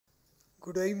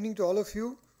Good evening to all of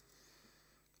you.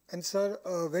 And sir,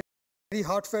 very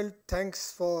heartfelt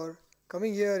thanks for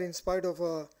coming here in spite of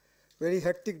a very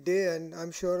hectic day and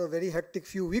I'm sure a very hectic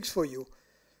few weeks for you.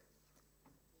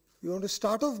 We want to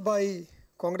start off by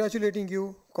congratulating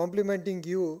you, complimenting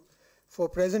you for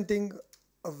presenting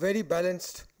a very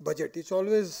balanced budget. It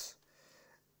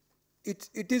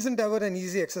isn't ever an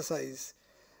easy exercise,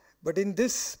 but in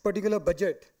this particular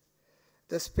budget,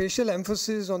 the special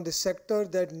emphasis on the sector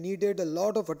that needed a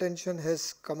lot of attention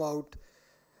has come out,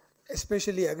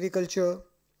 especially agriculture,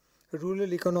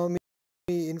 rural economy,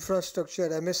 infrastructure,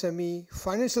 MSME,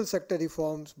 financial sector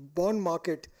reforms, bond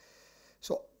market.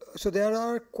 So there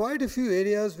are quite a few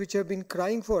areas which have been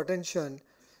crying for attention,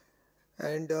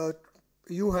 and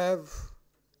you have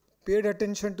paid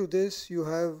attention to this. You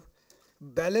have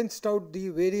balanced out the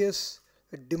various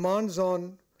demands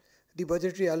on the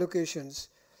budgetary allocations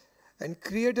and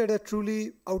created a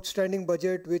truly outstanding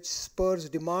budget which spurs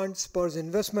demand, spurs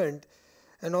investment,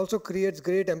 and also creates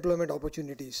great employment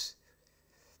opportunities.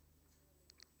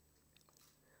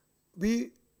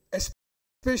 We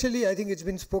especially, I think it's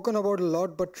been spoken about a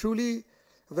lot, but truly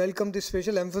welcome this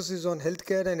special emphasis on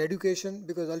healthcare and education,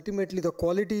 because ultimately the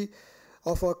quality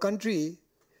of our country,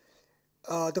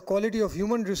 the quality of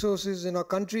human resources in our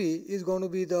country is going to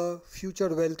be the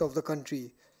future wealth of the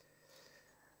country.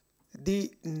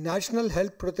 The National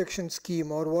Health Protection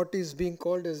Scheme, or what is being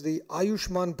called as the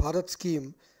Ayushman Bharat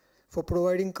scheme, for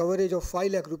providing coverage of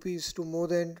 5 lakh rupees to more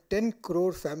than 10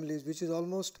 crore families, which is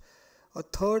almost a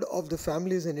third of the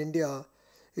families in India,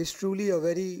 is truly a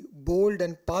very bold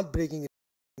and path-breaking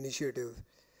initiative.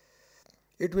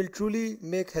 It will truly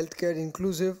make healthcare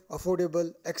inclusive,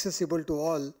 affordable, accessible to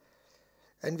all.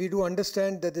 And we do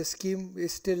understand that the scheme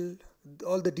is still,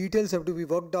 all the details have to be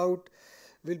worked out,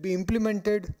 will be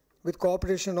implemented with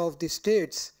cooperation of the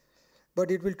states, but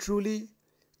it will truly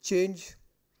change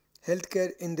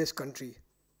healthcare in this country.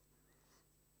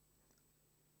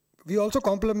 We also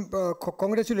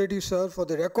congratulate you, sir, for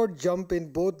the record jump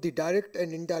in both the direct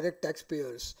and indirect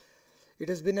taxpayers. It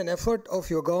has been an effort of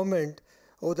your government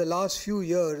over the last few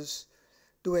years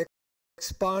to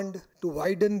expand, to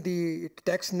widen the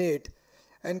tax net,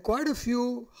 and quite a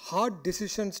few hard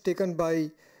decisions taken by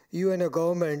you and your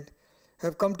government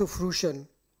have come to fruition.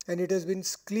 And it has been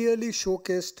clearly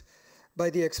showcased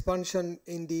by the expansion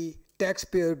in the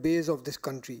taxpayer base of this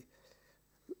country.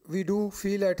 We do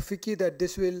feel at FICCI that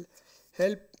this will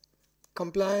help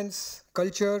compliance,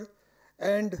 culture,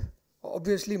 and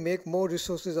obviously make more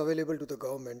resources available to the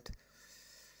government.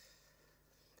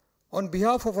 On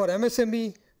behalf of our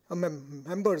MSME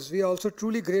members, we are also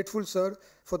truly grateful, sir,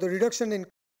 for the reduction in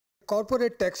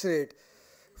corporate tax rate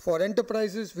for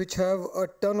enterprises which have a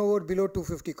turnover below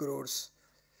 250 crores.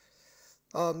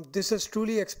 This has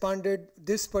truly expanded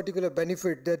this particular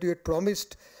benefit that you had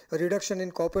promised, a reduction in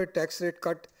corporate tax rate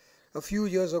cut a few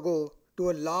years ago, to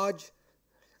a large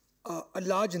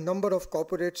number of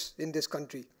corporates in this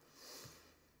country.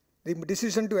 The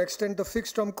decision to extend the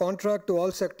fixed term contract to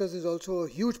all sectors is also a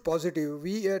huge positive.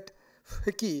 We at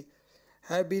FICCI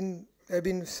have been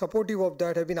supportive of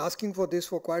that, have been asking for this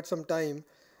for quite some time,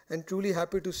 and truly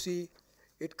happy to see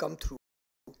it come through.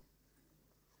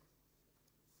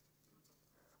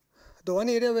 The one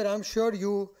area where I'm sure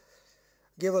you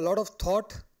gave a lot of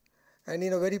thought and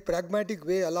in a very pragmatic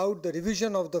way allowed the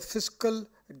revision of the fiscal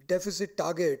deficit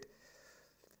target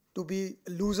to be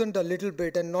loosened a little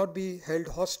bit and not be held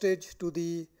hostage to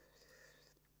the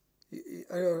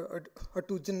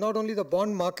to not only the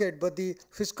bond market but the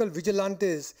fiscal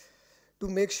vigilantes, to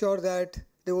make sure that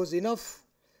there was enough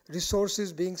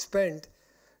resources being spent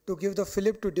to give the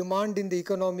fillip to demand in the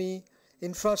economy,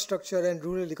 infrastructure and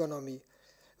rural economy.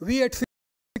 We at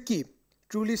FICCI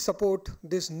truly support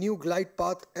this new glide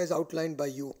path as outlined by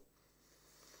you.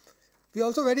 We are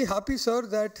also very happy, sir,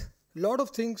 that a lot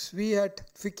of things we at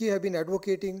FICCI have been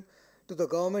advocating to the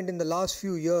government in the last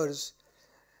few years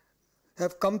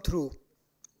have come through.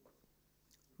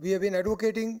 We have been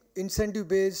advocating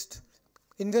incentive-based,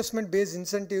 investment-based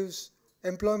incentives,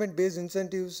 employment-based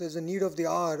incentives as a need of the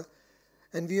hour,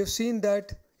 and we have seen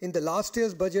that in the last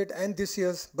year's budget and this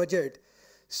year's budget,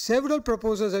 several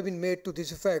proposals have been made to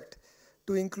this effect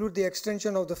to include the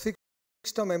extension of the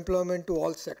fixed-term employment to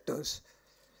all sectors.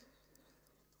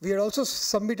 We had also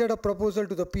submitted a proposal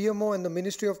to the PMO and the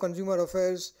Ministry of Consumer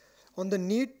Affairs on the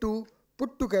need to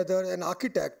put together an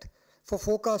architect for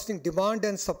forecasting demand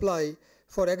and supply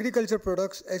for agriculture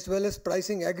products as well as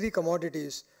pricing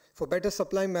agri-commodities for better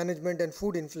supply management and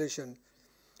food inflation.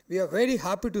 We are very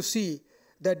happy to see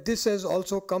that this has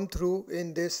also come through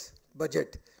in this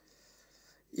budget.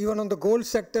 Even on the gold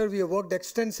sector, we have worked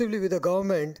extensively with the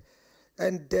government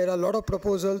and there are a lot of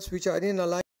proposals which are in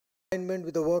alignment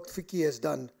with the work FICCI has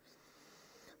done.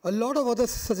 A lot of other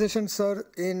suggestions, sir,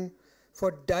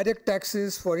 for direct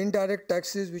taxes, for indirect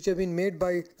taxes, which have been made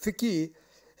by FICCI,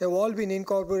 have all been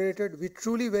incorporated. We're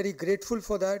truly very grateful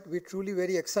for that. We're truly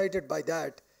very excited by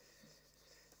that.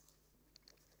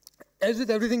 As with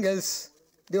everything else,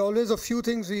 there are always a few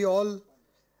things we all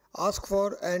ask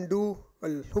for and do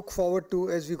look forward to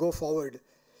as we go forward.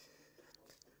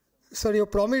 Sir, your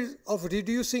promise of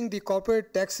reducing the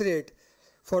corporate tax rate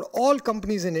for all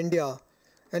companies in India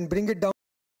and bring it down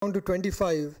to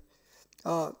 25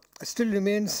 still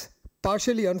remains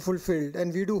partially unfulfilled,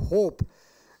 and we do hope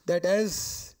that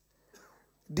as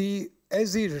the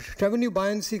revenue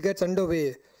buoyancy gets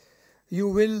underway, you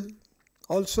will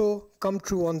also come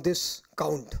true on this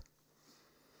count.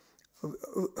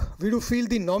 We do feel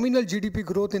the nominal GDP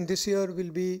growth in this year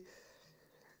will be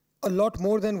a lot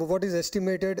more than what is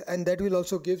estimated, and that will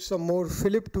also give some more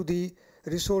fillip to the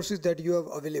resources that you have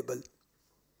available.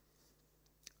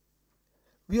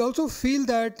 We also feel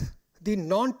that the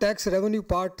non-tax revenue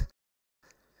part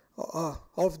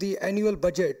of the annual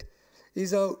budget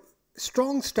is a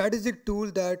strong strategic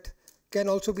tool that can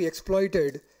also be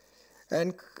exploited.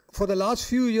 And for the last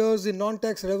few years, the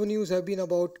non-tax revenues have been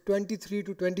about 23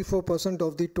 to 24%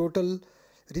 of the total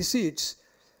receipts.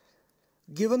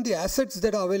 Given the assets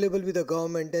that are available with the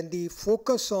government and the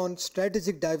focus on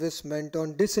strategic divestment,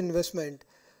 on disinvestment,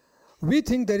 we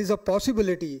think there is a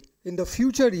possibility in the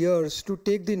future years to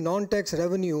take the non-tax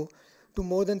revenue to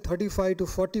more than 35 to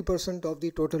 40% of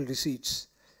the total receipts.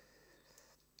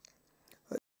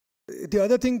 The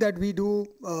other thing that we do,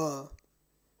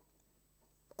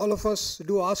 all of us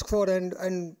do ask for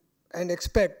and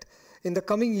expect in the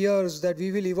coming years, that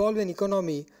we will evolve an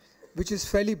economy which is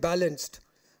fairly balanced.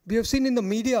 We have seen in the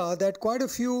media that quite a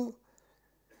few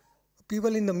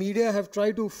people in the media have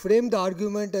tried to frame the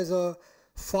argument as a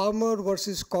farmer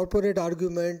versus corporate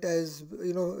argument, as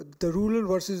the rural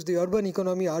versus the urban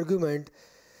economy argument.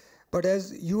 But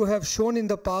as you have shown in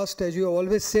the past, as you have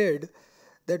always said,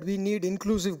 that we need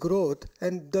inclusive growth,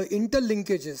 and the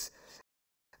interlinkages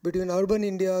between urban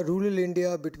India, rural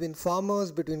India, between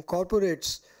farmers, between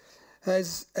corporates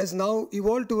has now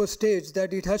evolved to a stage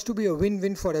that it has to be a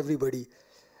win-win for everybody.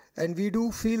 And we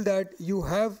do feel that you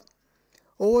have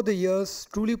over the years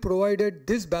truly provided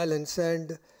this balance,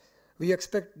 and we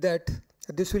expect that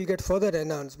this will get further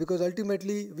enhanced, because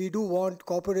ultimately we do want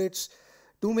corporates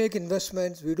to make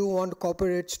investments, we do want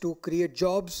corporates to create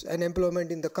jobs and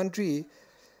employment in the country.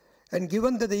 And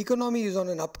given that the economy is on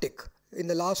an uptick, in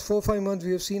the last 4-5 months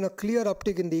we have seen a clear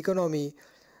uptick in the economy,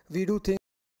 we do think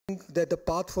that the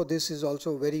path for this is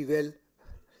also very well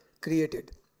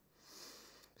created.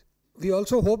 We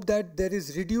also hope that there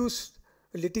is reduced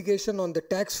litigation on the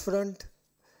tax front,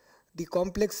 the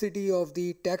complexity of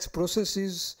the tax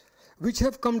processes, which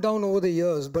have come down over the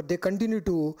years, but they continue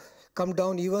to come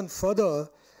down even further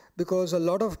because a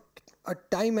lot of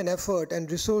time and effort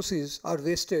and resources are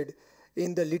wasted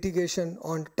in the litigation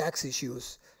on tax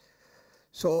issues.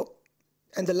 So,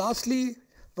 and lastly,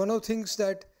 one of the things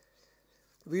that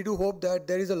we do hope that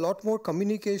there is a lot more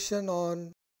communication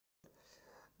on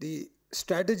the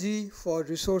strategy for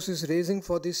resources raising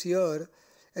for this year,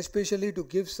 especially to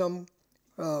give some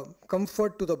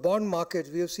comfort to the bond markets.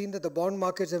 We have seen that the bond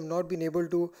markets have not been able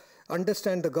to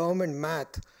understand the government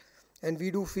math, and we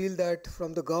do feel that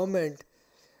from the government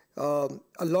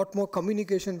a lot more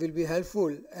communication will be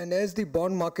helpful, and as the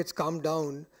bond markets calm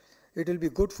down, it will be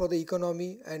good for the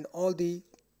economy and all the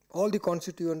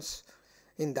constituents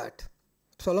in that.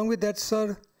 So along with that,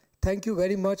 sir, thank you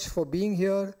very much for being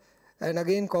here, and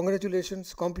again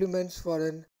congratulations, compliments for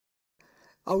an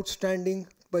outstanding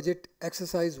budget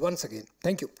exercise once again.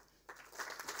 Thank you.